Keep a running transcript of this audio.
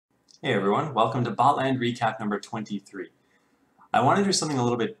Hey everyone, welcome to Botland Recap number 23. I want to do something a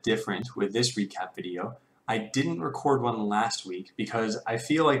little bit different with this recap video. I didn't record one last week because I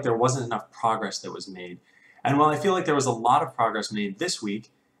feel like there wasn't enough progress that was made. And while I feel like there was a lot of progress made this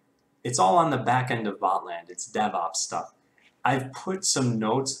week, it's all on the back end of Botland. It's DevOps stuff. I've put some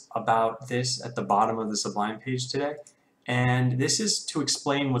notes about this at the bottom of the Sublime page today, and this is to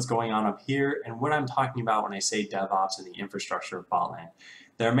explain what's going on up here and what I'm talking about when I say DevOps and the infrastructure of Botland.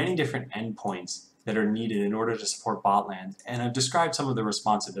 There are many different endpoints that are needed in order to support Botland, and I've described some of the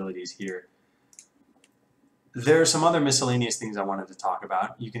responsibilities here. There are some other miscellaneous things I wanted to talk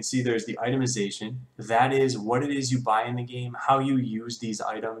about. You can see there's the itemization. That is what it is you buy in the game, how you use these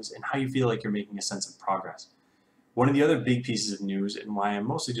items, and how you feel like you're making a sense of progress. One of the other big pieces of news, and why I'm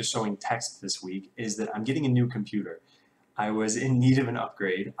mostly just showing text this week, is that I'm getting a new computer. I was in need of an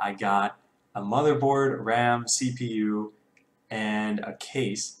upgrade. I got a motherboard, RAM, CPU, and a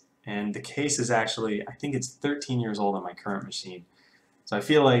case. And the case is actually, I think it's 13 years old on my current machine. So I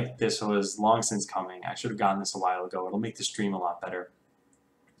feel like this was long since coming. I should have gotten this a while ago. It'll make the stream a lot better.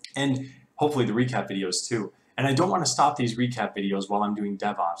 And hopefully the recap videos too. And I don't want to stop these recap videos while I'm doing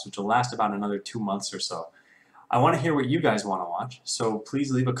DevOps, which will last about another 2 months or so. I want to hear what you guys want to watch, so please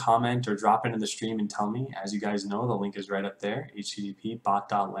leave a comment or drop into the stream and tell me. As you guys know, the link is right up there,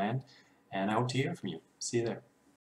 http://bot.land, and I hope to hear from you. See you there.